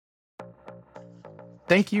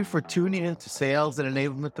Thank you for tuning in to Sales and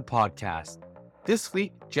Enablement, the podcast. This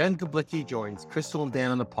week, Jenn Glabicky joins Crystal and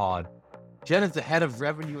Dan on the pod. Jenn is the head of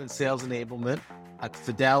revenue and sales enablement at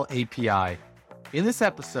Fidel API. In this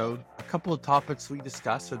episode, a couple of topics we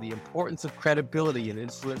discuss are the importance of credibility in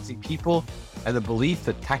influencing people and the belief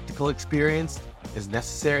that tactical experience is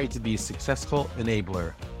necessary to be a successful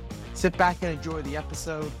enabler. Sit back and enjoy the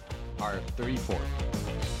episode, our 34th.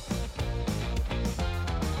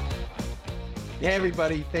 Hey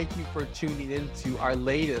everybody, thank you for tuning in to our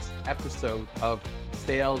latest episode of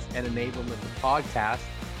Sales and Enablement, the podcast.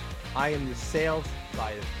 I am the sales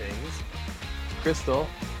side of things. Crystal,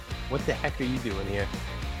 what the heck are you doing here?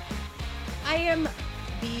 I am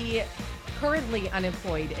the currently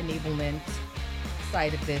unemployed enablement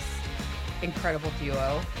side of this incredible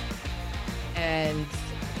duo. And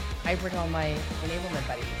I bring all my enablement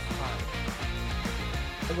buddies on,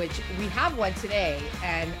 which we have one today.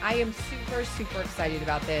 And I am super excited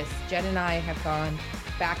about this. Jenn and I have gone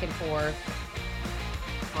back and forth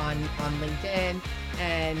on LinkedIn,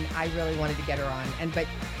 and I really wanted to get her on. But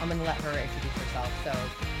I'm going to let her introduce herself. So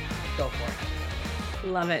go for it.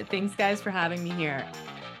 Love it. Thanks, guys, for having me here.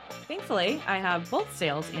 Thankfully, I have both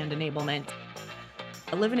sales and enablement.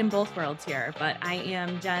 Living in both worlds here, but I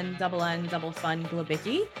am Jenn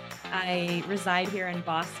Glabicky. I reside here in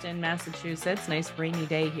Boston, Massachusetts. Nice rainy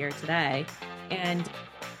day here today. And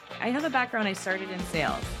I have a background. I started in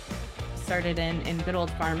sales. Started in good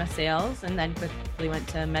old pharma sales, and then quickly went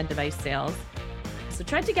to med device sales. So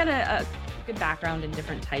tried to get a good background in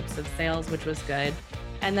different types of sales, which was good.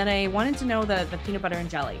 And then I wanted to know the peanut butter and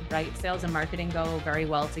jelly, right? Sales and marketing go very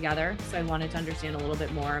well together. So I wanted to understand a little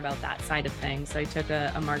bit more about that side of things. So I took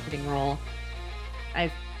a marketing role.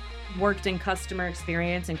 I've worked in customer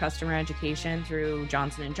experience and customer education through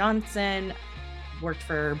Johnson & Johnson, worked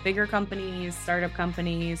for bigger companies, startup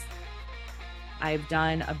companies. I've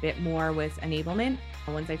done a bit more with enablement.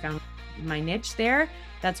 Once I found my niche there,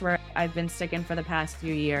 that's where I've been sticking for the past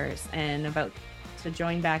few years, and about to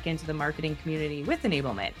join back into the marketing community with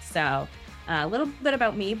enablement. So a little bit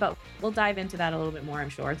about me, but we'll dive into that a little bit more, I'm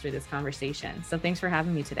sure, through this conversation. So thanks for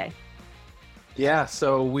having me today. Yeah,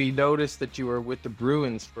 so we noticed that you were with the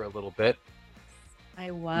Bruins for a little bit. I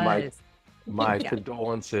was. My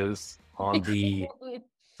condolences on the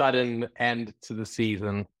sudden end to the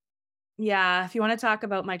season. Yeah, if you want to talk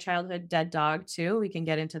about my childhood dead dog too, we can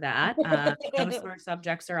get into that. Those sort of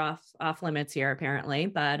subjects are off limits here, apparently,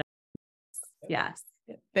 but yes,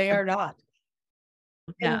 they are not.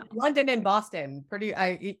 Yeah, London and Boston,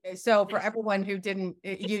 so for everyone who didn't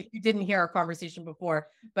hear our conversation before,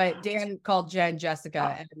 but Dan called Jenn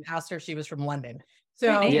Jessica and asked her if she was from London.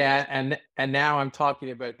 So yeah, and now I'm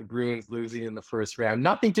talking about the Bruins losing in the first round.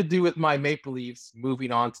 Nothing to do with my Maple Leafs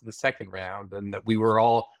moving on to the second round, and that we were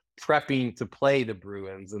all prepping to play the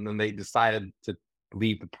Bruins, and then they decided to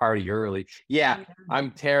leave the party early. Yeah,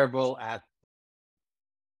 I'm terrible.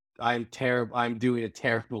 I'm doing a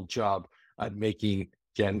terrible job at making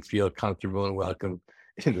Jenn feel comfortable and welcome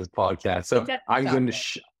in this podcast. So I'm going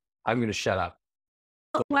to shut up.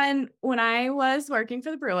 When I was working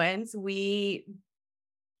for the Bruins, we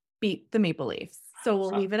beat the Maple Leafs. So we'll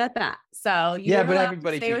leave it at that. So but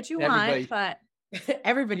everybody say what you want, but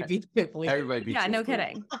everybody beat the Maple Leafs. Everybody beat. Yeah, no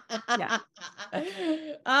kidding. Yeah.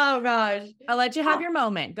 Oh gosh. I'll let you have your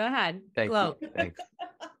moment. Go ahead. Thanks.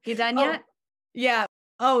 You done yet? Yeah.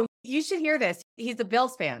 Oh, you should hear this. He's a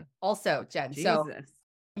Bills fan also, Jenn. Jesus. So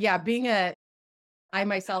yeah, I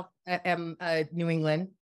myself am a New England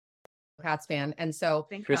Pats fan. And so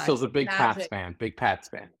Crystal's a big Pats fan.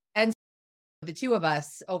 And the two of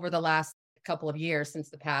us over the last couple of years since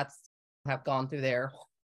the Pats have gone through their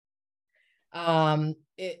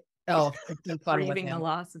it's been fun grieving the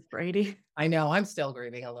loss of Brady. I know. I'm still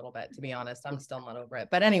grieving a little bit, to be honest. I'm still not over it.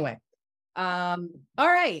 But anyway. All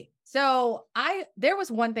right. So there was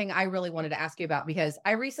one thing I really wanted to ask you about, because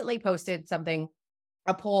I recently posted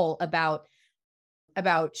a poll about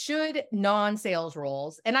should non-sales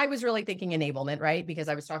roles, and I was really thinking enablement, right? Because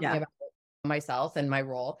I was talking about myself and my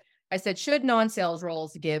role. I said, should non-sales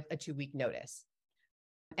roles give a 2-week notice?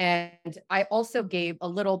 And I also gave a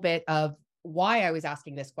little bit of why I was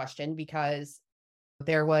asking this question, because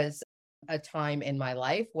there was a time in my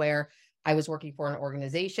life where I was working for an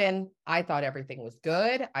organization. I thought everything was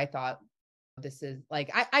good. I thought this is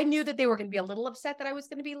like, I knew that they were going to be a little upset that I was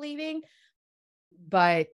going to be leaving,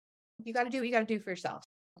 but you got to do what you got to do for yourself.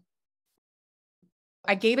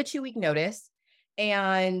 I gave a 2-week notice,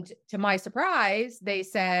 and to my surprise, they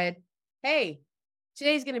said, "Hey,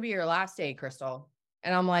 today's going to be your last day, Crystal."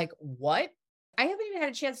 And I'm like, "What?" I haven't even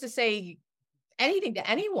had a chance to say anything to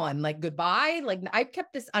anyone, like goodbye. Like I've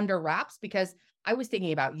kept this under wraps because I was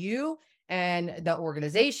thinking about you and the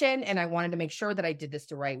organization, and I wanted to make sure that I did this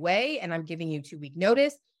the right way. And I'm giving you 2-week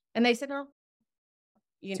notice. And they said, no,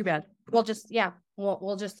 Too bad. we'll just, yeah,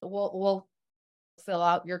 we'll fill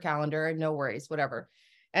out your calendar and no worries, whatever.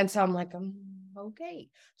 And so I'm like, okay.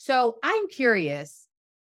 So I'm curious.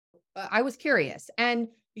 I was curious. And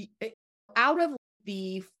out of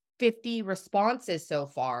the 50 responses so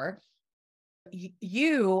far,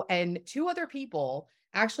 you and 2 other people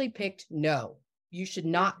actually picked no. You should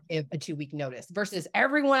not give a 2-week notice versus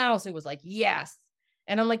everyone else who was like, yes.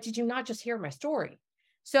 And I'm like, did you not just hear my story?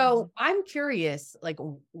 So I'm curious, like,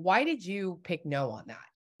 why did you pick no on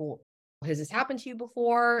that? Has this happened to you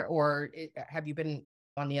before, or have you been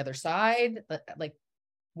on the other side? Like,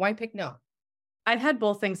 why pick no? I've had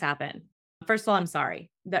both things happen. First of all, I'm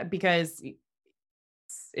sorry because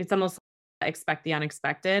it's almost expect the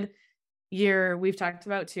unexpected. We've talked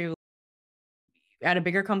about too, at a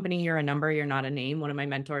bigger company, you're a number, you're not a name. One of my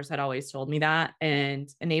mentors had always told me that. And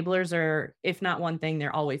enablers are, if not one thing,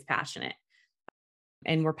 they're always passionate.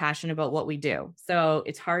 And we're passionate about what we do. So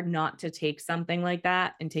it's hard not to take something like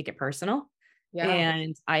that and take it personal. Yeah.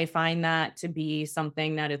 And I find that to be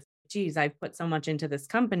something that is, geez, I've put so much into this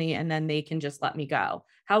company and then they can just let me go.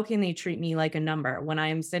 How can they treat me like a number when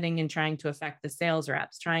I'm sitting and trying to affect the sales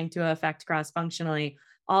reps, trying to affect cross-functionally,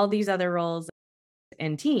 all these other roles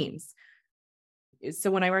and teams? So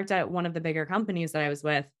when I worked at one of the bigger companies that I was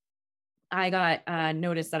with, I got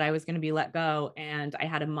notice that I was going to be let go and I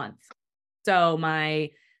had a month. So my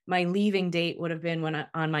leaving date would have been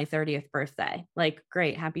on my 30th birthday. Like,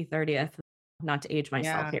 great, happy 30th. Not to age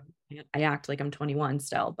myself here. I act like I'm 21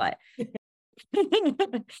 still, but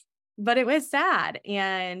but it was sad.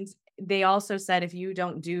 And they also said, if you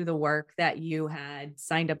don't do the work that you had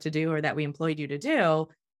signed up to do or that we employed you to do,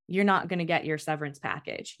 you're not going to get your severance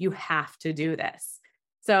package. You have to do this.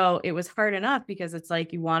 So it was hard enough because it's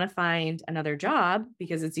like, you want to find another job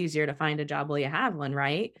because it's easier to find a job while you have one,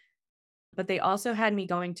 right? But they also had me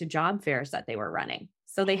going to job fairs that they were running.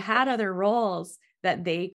 So they had other roles that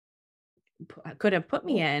they could have put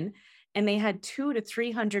me in, and they had 200 to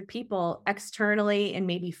 300 people externally and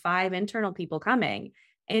maybe 5 internal people coming.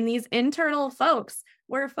 And these internal folks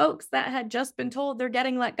were folks that had just been told they're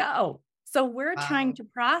getting let go. So we're trying to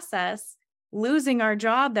process losing our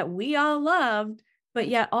job that we all loved, but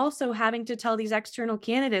yet also having to tell these external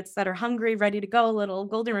candidates that are hungry, ready to go, little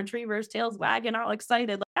golden retrievers, tails wagging, all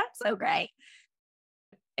excited, like, that's so great.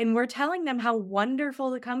 And we're telling them how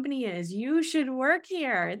wonderful the company is. You should work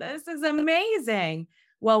here. This is amazing.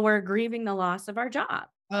 Well, we're grieving the loss of our job.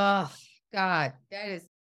 Oh, God, that is,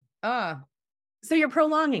 So you're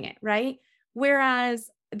prolonging it, right? Whereas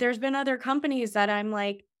there's been other companies that I'm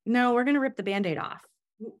like, no, we're going to rip the Band-Aid off.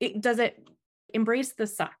 Does it embrace the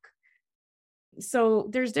suck? So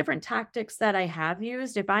there's different tactics that I have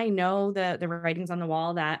used. If I know the writing's on the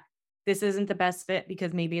wall that this isn't the best fit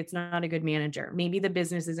because maybe it's not a good manager, maybe the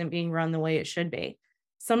business isn't being run the way it should be.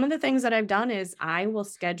 Some of the things that I've done is I will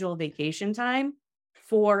schedule vacation time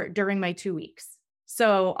for during my 2 weeks.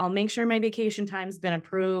 So I'll make sure my vacation time's been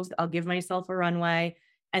approved. I'll give myself a runway,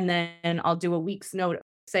 and then I'll do a week's notice.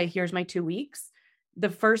 Say, here's my 2 weeks. The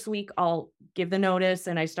first week I'll give the notice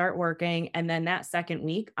and I start working. And then that second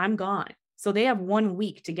week I'm gone. So they have 1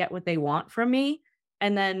 week to get what they want from me.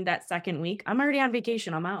 And then that second week, I'm already on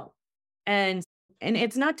vacation. I'm out. And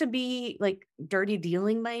it's not to be like dirty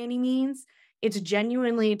dealing by any means. It's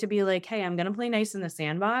genuinely to be like, hey, I'm going to play nice in the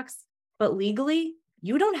sandbox, but legally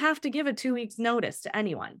you don't have to give a 2 weeks notice to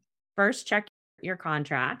anyone. First, check your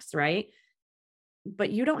contracts, right?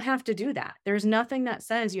 But you don't have to do that. There's nothing that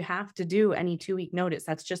says you have to do any 2 week notice.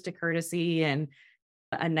 That's just a courtesy and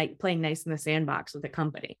a night playing nice in the sandbox with the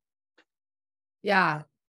company. Yeah,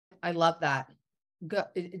 I love that.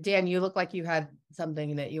 Dan, you look like you had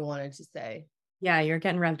something that you wanted to say. Yeah, you're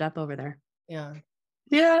getting revved up over there. Yeah.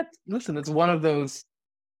 Yeah. Listen, it's one of those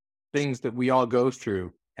things that we all go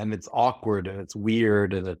through, and it's awkward and it's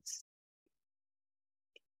weird and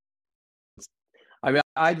I mean,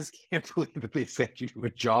 I just can't believe that they sent you to a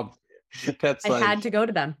job. That's I had to go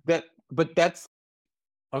to them. But that's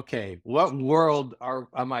okay. What world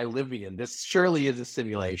am I living in? This surely is a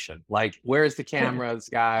simulation. Like, where's the cameras,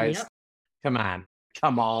 guys? Yep.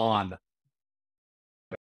 Come on.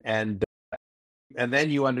 And then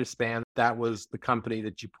you understand that was the company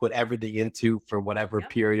that you put everything into for whatever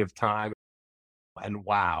period of time. And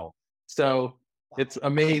wow. So it's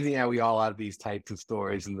amazing how we all have these types of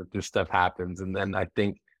stories and that this stuff happens. And then I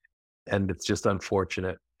think, and it's just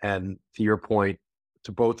unfortunate. And to your point,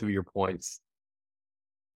 to both of your points,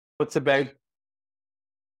 it's about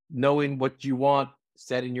knowing what you want,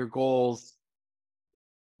 setting your goals,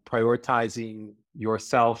 prioritizing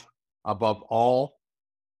yourself above all,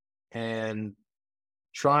 and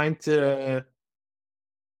trying to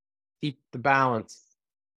keep the balance.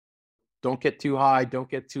 Don't get too high, don't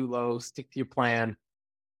get too low, stick to your plan,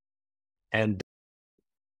 and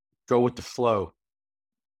go with the flow.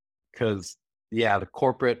 Because, yeah, the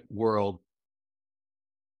corporate world,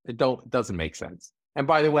 it doesn't make sense. And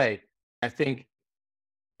by the way, I think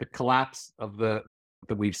the collapse of that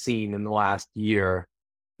we've seen in the last year,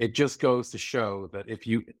 it just goes to show that if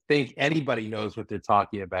you think anybody knows what they're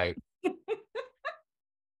talking about,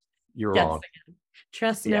 you're Yes. wrong.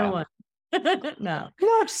 Trust no one. No.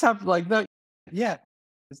 No, just have like no. Yeah,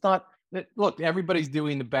 it's not. Look, everybody's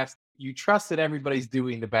doing the best. You trust that everybody's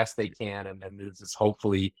doing the best they can, and then this is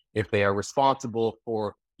hopefully, if they are responsible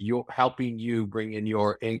for you helping you bring in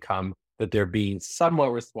your income, that they're being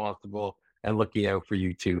somewhat responsible and looking out for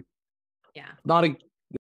you too. Yeah. Not a.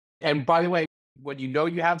 And by the way, when you know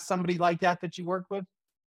you have somebody like that you work with,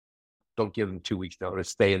 don't give them 2 weeks notice.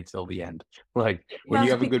 Stay until the end. Like when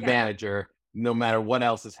you have a good manager, no matter what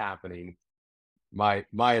else is happening, my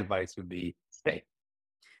advice would be stay.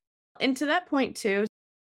 And to that point too,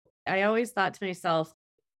 I always thought to myself,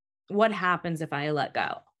 what happens if I let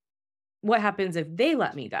go? What happens if they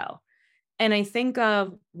let me go? And I think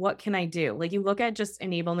of what can I do? Like you look at just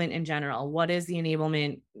enablement in general. What is the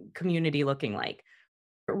enablement community looking like?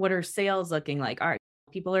 What are sales looking like? Are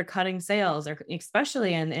people are cutting sales, or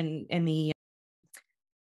especially in the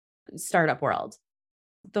startup world?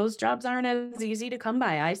 Those jobs aren't as easy to come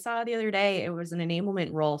by. I saw the other day, it was an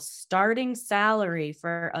enablement role. Starting salary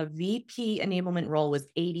for a VP enablement role was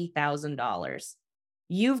 $80,000.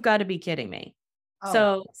 You've got to be kidding me. Oh,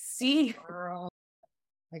 so see, girl.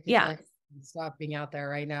 Yeah. Stop being out there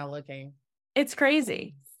right now looking. It's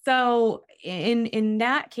crazy. So in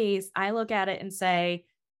that case, I look at it and say,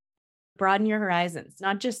 broaden your horizons,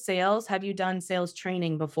 not just sales. Have you done sales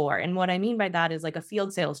training before? And what I mean by that is like a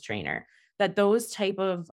field sales trainer, that those type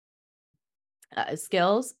of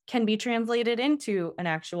skills can be translated into an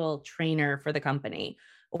actual trainer for the company.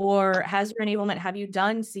 Or has your enablement, have you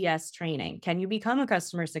done CS training? Can you become a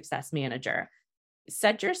customer success manager?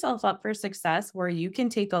 Set yourself up for success where you can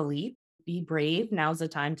take a leap, be brave. Now's the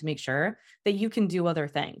time to make sure that you can do other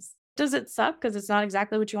things. Does it suck because it's not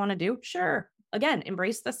exactly what you want to do? Sure. Again,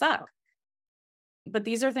 embrace the suck. But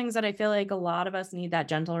these are things that I feel like a lot of us need that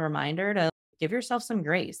gentle reminder to give yourself some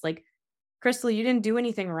grace. Like, Crystal, you didn't do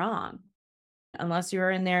anything wrong unless you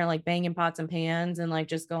were in there like banging pots and pans and like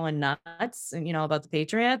just going nuts and, about the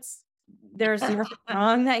Patriots. There's nothing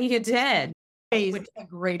wrong that you did. Which a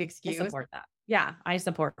great excuse. I support that. Yeah, I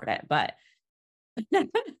support it. But,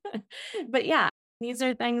 but yeah, these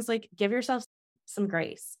are things like give yourself some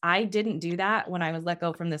grace. I didn't do that when I was let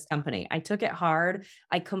go from this company. I took it hard.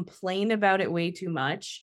 I complained about it way too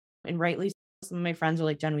much. And rightly so. Some of my friends were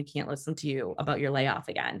like, Jen, we can't listen to you about your layoff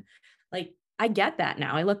again. Like, I get that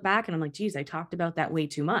now. I look back and I'm like, geez, I talked about that way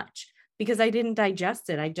too much because I didn't digest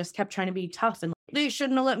it. I just kept trying to be tough and like, they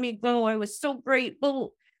shouldn't have let me go. I was so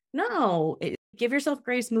grateful. No, give yourself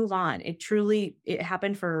grace, move on. It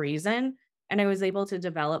happened for a reason. And I was able to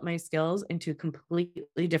develop my skills into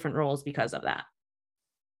completely different roles because of that.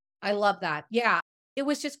 I love that. Yeah. It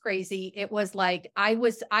was just crazy. It was like, I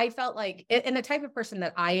felt like, and the type of person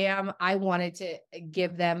that I am, I wanted to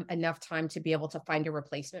give them enough time to be able to find a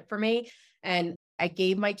replacement for me. And I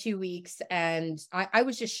gave my 2 weeks and I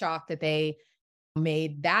was just shocked that they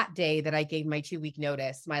made that day that I gave my 2-week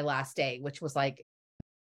notice, my last day, which was like,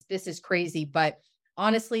 this is crazy. But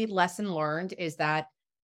honestly, lesson learned is that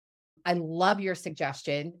I love your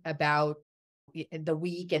suggestion about the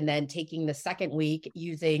week and then taking the second week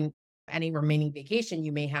using any remaining vacation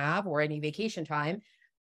you may have or any vacation time.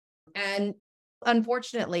 And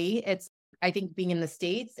unfortunately, I think being in the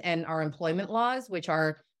States and our employment laws, which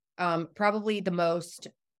are probably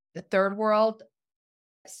the third world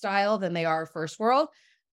style than they are first world,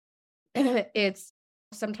 it's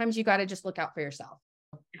sometimes you got to just look out for yourself.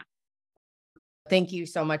 Thank you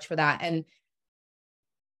so much for that. And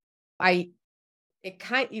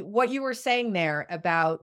what you were saying there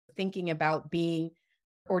about thinking about being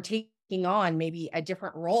or taking on maybe a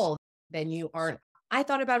different role than you aren't. I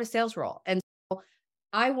thought about a sales role. And so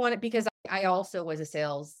I wanted, because I also was a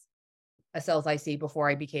sales IC before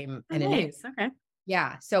I became an enabler. Okay.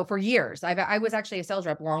 Yeah. So for years, I was actually a sales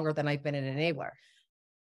rep longer than I've been an enabler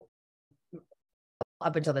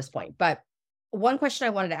up until this point. But one question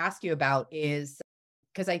I wanted to ask you about is,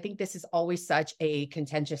 because I think this is always such a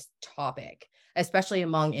contentious topic, especially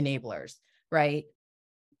among enablers, right?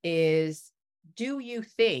 Is, do you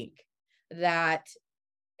think that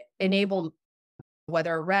enable,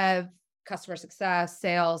 whether rev, customer success,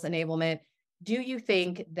 sales, enablement, do you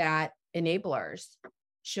think that enablers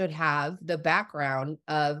should have the background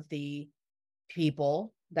of the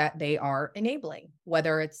people that they are enabling,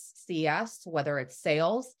 whether it's CS, whether it's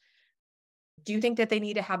sales? Do you think that they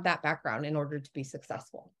need to have that background in order to be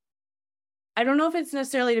successful? I don't know if it's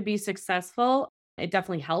necessarily to be successful. It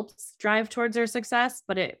definitely helps drive towards their success,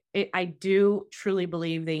 but I do truly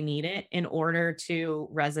believe they need it in order to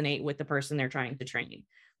resonate with the person they're trying to train,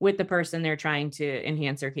 with the person they're trying to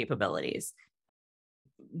enhance their capabilities.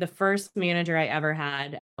 The first manager I ever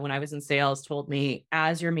had when I was in sales told me,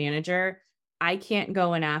 as your manager, I can't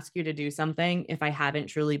go and ask you to do something if I haven't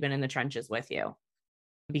truly been in the trenches with you,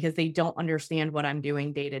 because they don't understand what I'm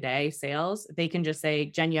doing day to day sales. They can just say,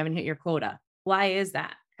 Jen, you haven't hit your quota. Why is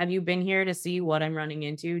that? Have you been here to see what I'm running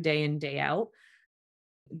into day in, day out?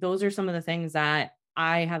 Those are some of the things that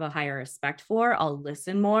I have a higher respect for. I'll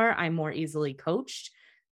listen more. I'm more easily coached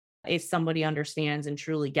if somebody understands and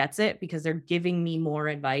truly gets it, because they're giving me more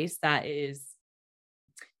advice that is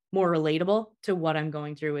more relatable to what I'm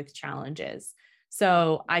going through with challenges.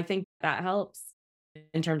 So I think that helps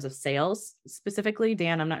in terms of sales specifically.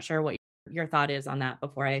 Dan, I'm not sure what your thought is on that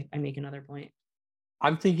before I make another point.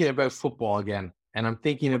 I'm thinking about football again, and I'm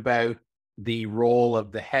thinking about the role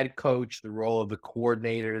of the head coach, the role of the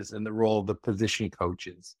coordinators, and the role of the position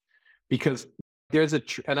coaches. Because there's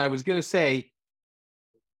and I was going to say,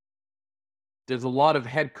 there's a lot of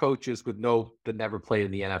head coaches that never played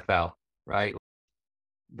in the NFL, right?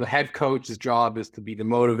 The head coach's job is to be the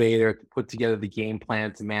motivator, to put together the game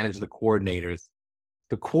plan, to manage the coordinators.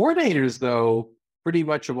 The coordinators, though, pretty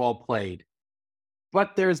much have all played.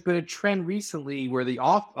 But there's been a trend recently where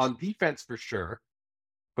on defense for sure,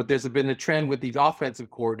 but there's been a trend with these offensive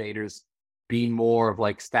coordinators being more of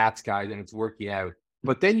like stats guys, and it's working out.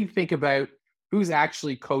 But then you think about who's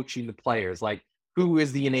actually coaching the players, like who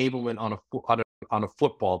is the enablement on a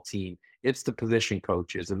football team? It's the position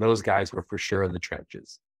coaches, and those guys were for sure in the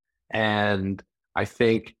trenches. And I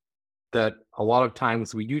think that a lot of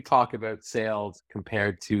times we do talk about sales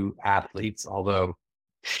compared to athletes, although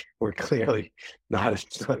we're clearly not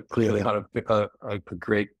a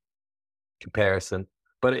great comparison,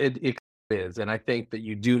 but it is. And I think that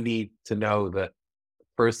you do need to know that the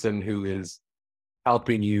person who is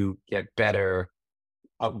helping you get better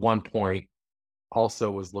at one point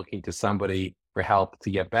also was looking to somebody for help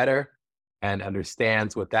to get better and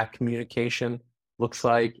understands what that communication looks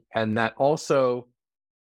like. And that also,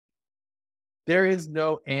 there is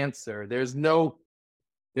no answer. There's no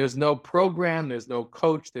program, there's no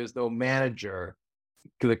coach, there's no manager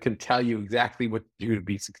that can tell you exactly what to do to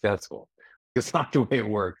be successful. It's not the way it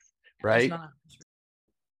works, right?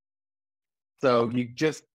 So you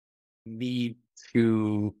just need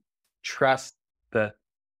to trust that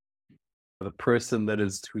the person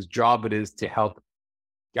whose job it is to help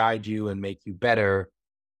guide you and make you better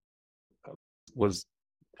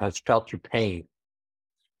has felt your pain.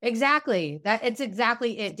 Exactly. It's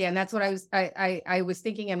exactly it, Dan. That's what I was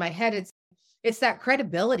thinking in my head. It's that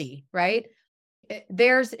credibility, right?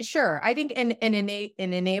 I think an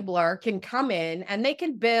enabler can come in and they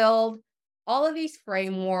can build all of these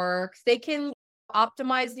frameworks. They can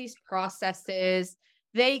optimize these processes.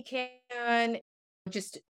 They can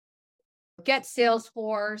just get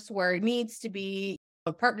Salesforce where it needs to be,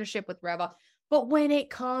 a partnership with Reva. But when it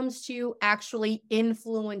comes to actually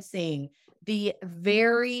influencing the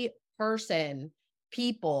very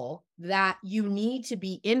people that you need to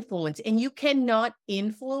be influenced, and you cannot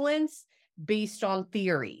influence based on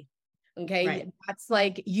theory. Okay. Right. That's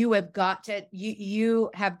like, you have got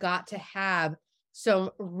to have some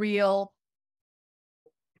real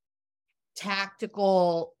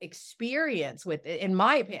tactical experience with it, in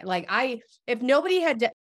my opinion. Like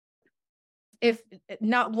if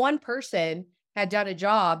not one person had done a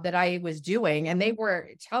job that I was doing and they were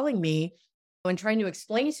telling me and trying to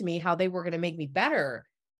explain to me how they were going to make me better,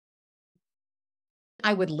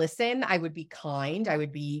 I would listen. I would be kind. I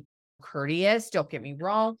would be courteous. Don't get me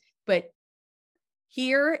wrong. But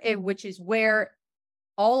here, which is where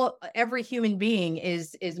every human being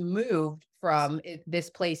is moved from,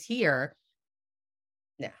 this place here.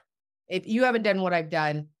 No, if you haven't done what I've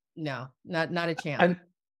done, no, not a chance. And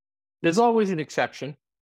there's always an exception.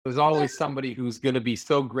 There's always somebody who's going to be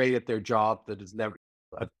so great at their job that is never,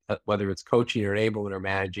 whether it's coaching or enablement or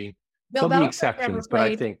managing. There'll be exceptions, but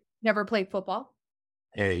I think never played football.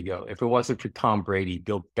 There you go. If it wasn't for Tom Brady,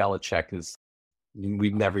 Bill Belichick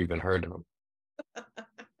we've never even heard of him.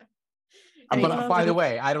 But by the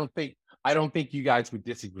way, I don't think you guys would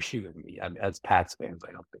disagree with me as Pats fans.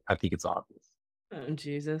 I think it's obvious. Oh,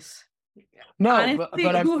 Jesus. No, Honestly,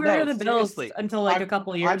 but who heard of the Bills seriously, until like a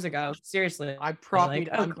couple of years ago? Seriously, I like,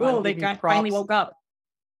 oh, cool, they finally woke up.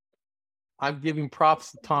 I'm giving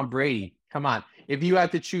props to Tom Brady. Come on, if you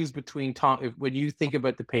had to choose between when you think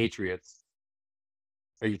about the Patriots,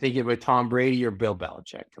 are you thinking about Tom Brady or Bill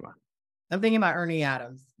Belichick? Come on. I'm thinking about Ernie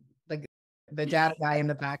Adams, the data guy in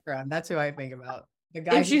the background. That's who I think about. The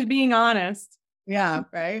guy. If she's being honest. Yeah,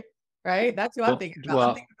 right. That's who I'm thinking about. Well,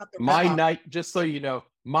 I'm thinking about just so you know,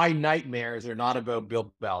 my nightmares are not about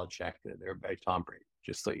Bill Belichick. They're about Tom Brady.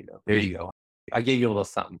 Just so you know. There you go. I gave you a little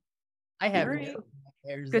something. I have. Right.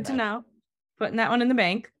 Good to know. Putting that one in the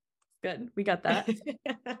bank. Good. We got that.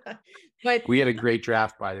 But we had a great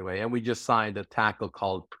draft, by the way, and we just signed a tackle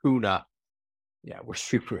called Puna. Yeah, we're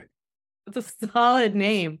super. It's a solid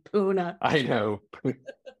name, Puna. I know.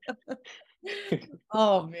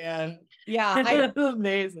 Oh man, yeah,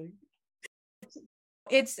 amazing.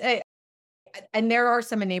 It's and there are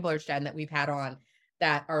some enablers, Jen, that we've had on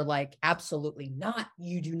that are like absolutely not.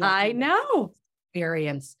 You do not. I know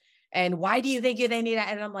experience. And why do you think they need that?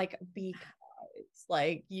 And I'm like, because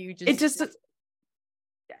like you just. It just.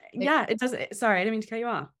 Yeah, it doesn't. Sorry, I didn't mean to cut you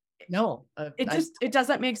off. No, it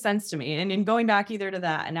doesn't make sense to me. And in going back either to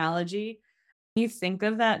that analogy, you think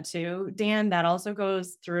of that too, Dan, that also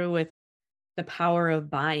goes through with the power of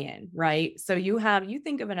buy-in, right? So you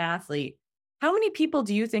think of an athlete, how many people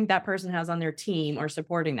do you think that person has on their team or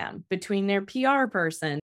supporting them between their PR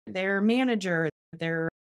person, their manager, their,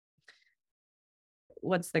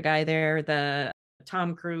 what's the guy there? The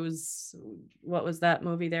Tom Cruise, what was that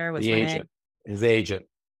movie there? The agent, his agent.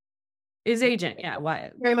 His agent. Yeah.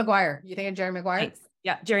 Why? Jerry Maguire. You think of Jerry Maguire? Thanks.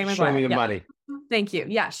 Yeah. Jerry Maguire. Show me the money. Thank you.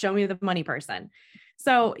 Yeah. Show me the money person.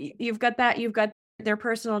 So you've got that. You've got their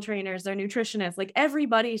personal trainers, their nutritionists, like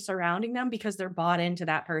everybody surrounding them because they're bought into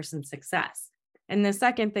that person's success. And the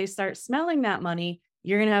second they start smelling that money,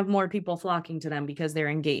 you're going to have more people flocking to them because they're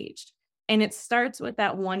engaged. And it starts with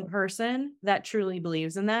that one person that truly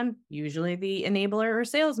believes in them, usually the enabler or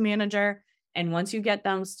sales manager. And once you get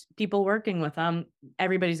those people working with them,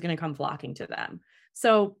 everybody's going to come flocking to them.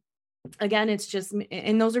 So again, it's just,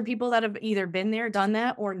 and those are people that have either been there, done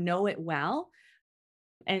that, or know it well.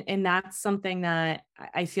 And that's something that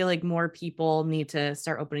I feel like more people need to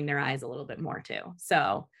start opening their eyes a little bit more to.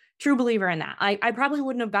 So true believer in that. I probably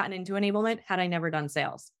wouldn't have gotten into enablement had I never done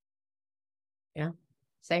sales. Yeah.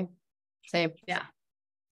 Same. Yeah.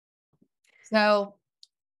 So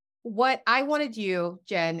what I want to do,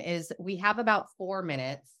 Jen, is we have about 4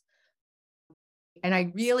 minutes. And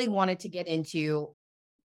I really wanted to get into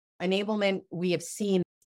enablement. We have seen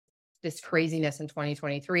this craziness in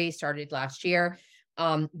 2023, started last year.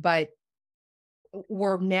 But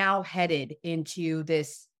we're now headed into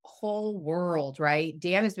this whole world, right?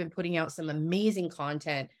 Dan has been putting out some amazing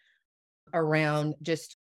content around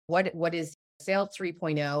just what is Sales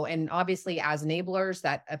 3.0. And obviously as enablers,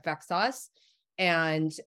 that affects us.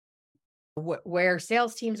 And where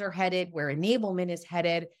sales teams are headed, where enablement is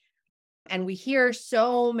headed. And we hear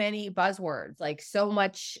so many buzzwords, like so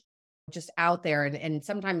much just out there. And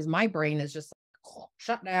sometimes my brain is just like,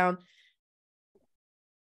 shut down.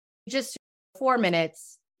 Just 4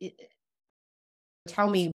 minutes. Tell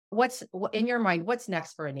me what's in your mind, what's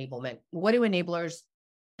next for enablement? What do enablers,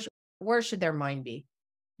 where should their mind be?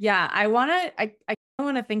 Yeah, I want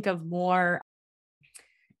to think of more.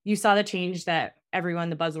 You saw the change that the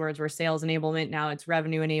buzzwords were sales enablement. Now it's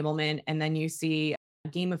revenue enablement. And then you see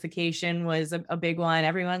gamification was a big one.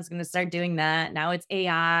 Everyone's going to start doing that. Now it's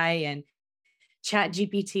AI and chat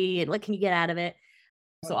GPT and what can you get out of it?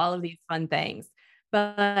 So all of these fun things.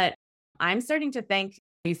 But I'm starting to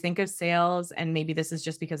you think of sales, and maybe this is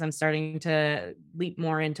just because I'm starting to leap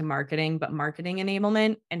more into marketing, but marketing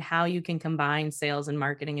enablement and how you can combine sales and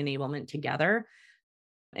marketing enablement together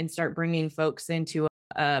and start bringing folks into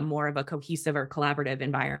more of a cohesive or collaborative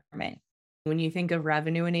environment. When you think of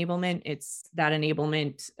revenue enablement, it's that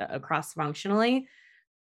enablement cross-functionally.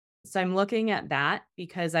 So I'm looking at that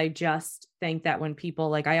because I just think that when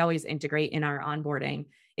people, like I always integrate in our onboarding,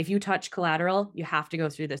 if you touch collateral, you have to go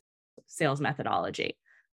through this sales methodology,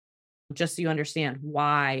 just so you understand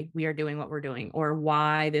why we are doing what we're doing or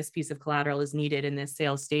why this piece of collateral is needed in this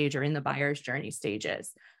sales stage or in the buyer's journey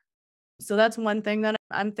stages. So that's one thing that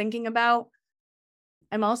I'm thinking about.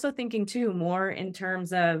 I'm also thinking too, more in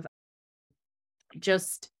terms of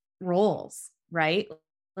just roles, right?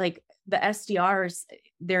 Like the SDRs,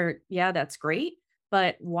 that's great,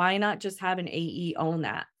 but why not just have an AE own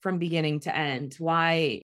that from beginning to end?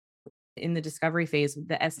 Why in the discovery phase,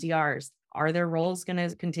 the SDRs, are their roles going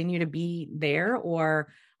to continue to be there, or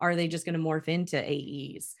are they just going to morph into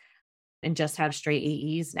AEs and just have straight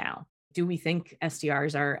AEs now? do we think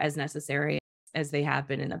SDRs are as necessary as they have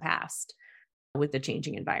been in the past with the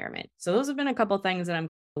changing environment? So those have been a couple of things that I'm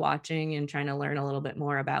watching and trying to learn a little bit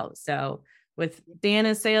more about. So with Dan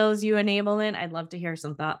as sales, you enablement, I'd love to hear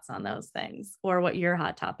some thoughts on those things or what your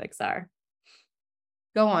hot topics are.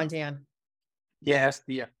 Go on, Dan. Yes.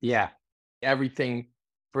 Yeah. Everything.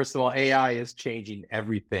 First of all, AI is changing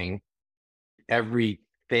everything.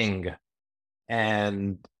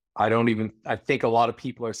 And I think a lot of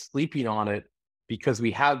people are sleeping on it because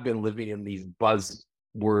we have been living in these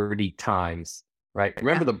buzzwordy times, right?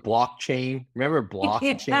 Remember the blockchain? Remember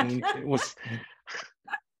blockchain? It was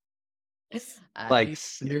like,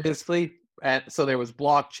 seriously? And so there was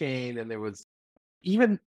blockchain and there was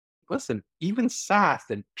even SaaS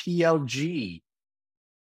and PLG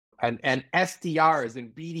and SDRs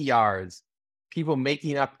and BDRs, people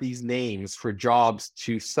making up these names for jobs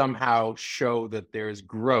to somehow show that there's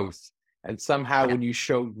growth. And somehow when you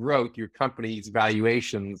show growth, your company's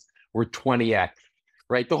valuations were 20x,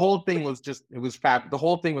 right? The whole thing was the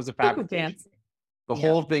whole thing was a fabrication. The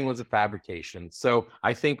whole thing was a fabrication. So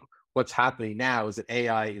I think what's happening now is that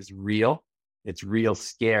AI is real. It's real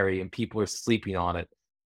scary and people are sleeping on it.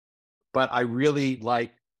 But I really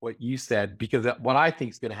like what you said, because what I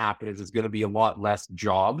think is going to happen is there's going to be a lot less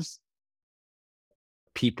jobs.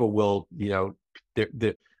 People will,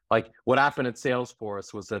 like what happened at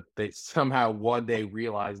Salesforce was that they somehow one day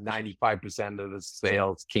realized 95% of the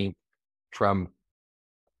sales came from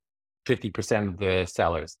 50% of the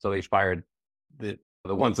sellers. So they fired the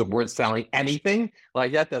ones that weren't selling anything.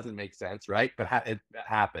 Like, that doesn't make sense, right? But it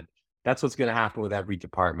happened. That's what's going to happen with every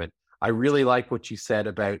department. I really like what you said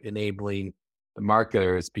about enabling the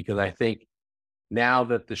marketers, because I think now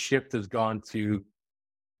that the shift has gone to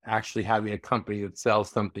actually having a company that sells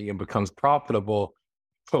something and becomes profitable,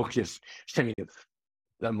 focus. I mean,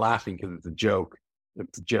 I'm laughing because it's a joke.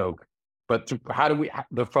 It's a joke. But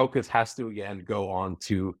the focus has to again go on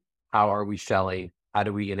to how are we selling? How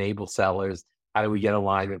do we enable sellers? How do we get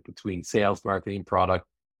alignment between sales, marketing, product?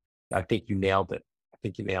 I think you nailed it.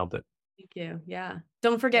 Thank you. Yeah.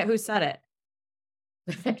 Don't forget who said it.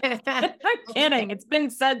 I'm kidding. It's been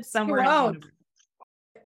said somewhere.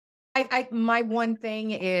 My one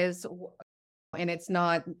thing is, and it's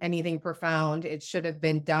not anything profound, it should have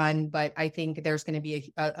been done, but I think there's going to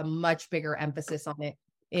be a much bigger emphasis on it,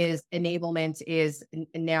 is enablement is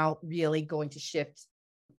now really going to shift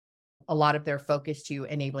a lot of their focus to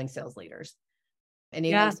enabling sales leaders.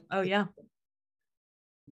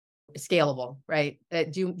 Scalable, right?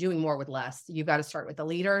 Doing more with less. You've got to start with the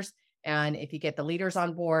leaders. And if you get the leaders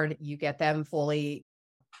on board, you get them fully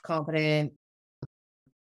competent,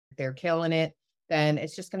 they're killing it, then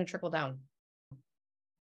it's just going to trickle down.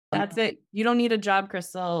 That's it. You don't need a job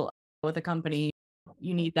crystal with a company.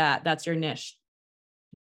 You need that. That's your niche.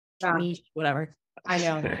 Niche, whatever. I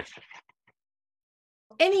know.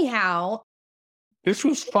 Anyhow. This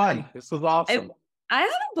was fun. This was awesome. I had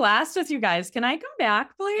a blast with you guys. Can I come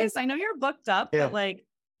back, please? I know you're booked up, but can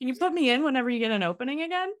you put me in whenever you get an opening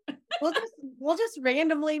again? We'll just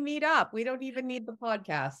randomly meet up. We don't even need the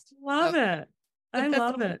podcast. Love it. I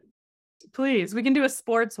love it. Please, we can do a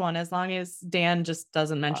sports one as long as Dan just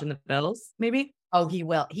doesn't mention the Bills, maybe. Oh, he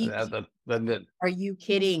will. Are you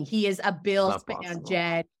kidding? He is a Bills fan,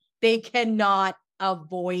 Jen. They cannot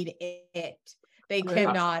avoid it. They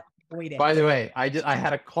cannot avoid it. By the way, I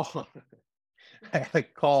had a call. I had a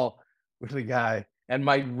call with a guy, and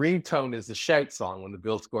my ringtone is the shout song when the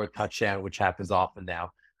Bills score a touchdown, which happens often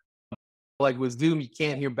now. Like with Zoom, you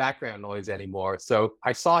can't hear background noise anymore. So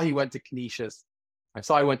I saw he went to Canisius. I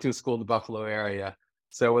saw he went to a school in the Buffalo area.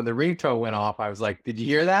 So when the ringtone went off, I was like, "Did you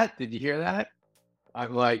hear that? Did you hear that?"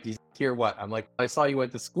 I'm like, "You hear what?" I'm like, "I saw you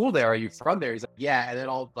went to school there. Are you from there?" He's like, "Yeah." And then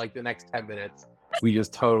all like the next 10 minutes, we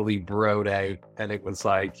just totally broed out, and it was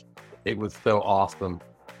so awesome.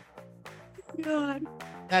 God,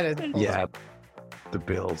 that is cool. The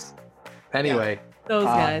Bills. Anyway, those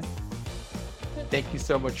guys. Thank you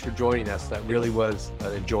so much for joining us. That really was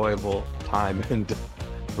an enjoyable time, and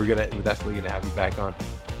we're definitely gonna have you back on.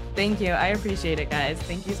 Thank you. I appreciate it, guys.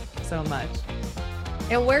 Thank you so much.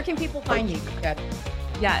 And where can people find you?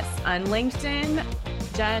 Yes, on LinkedIn,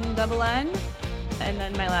 Jenn N, and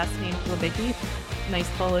then my last name, Glabicky. Nice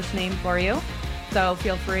Polish name for you. So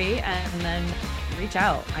feel free and then reach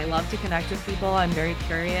out. I love to connect with people. I'm very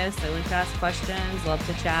curious. I like to ask questions, love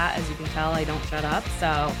to chat. As you can tell, I don't shut up.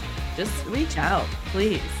 So just reach out,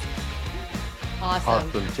 please.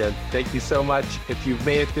 Awesome, Jen. Thank you so much. If you've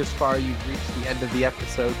made it this far, you've reached the end of the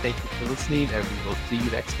episode. Thank you for listening, and we will see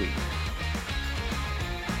you next week.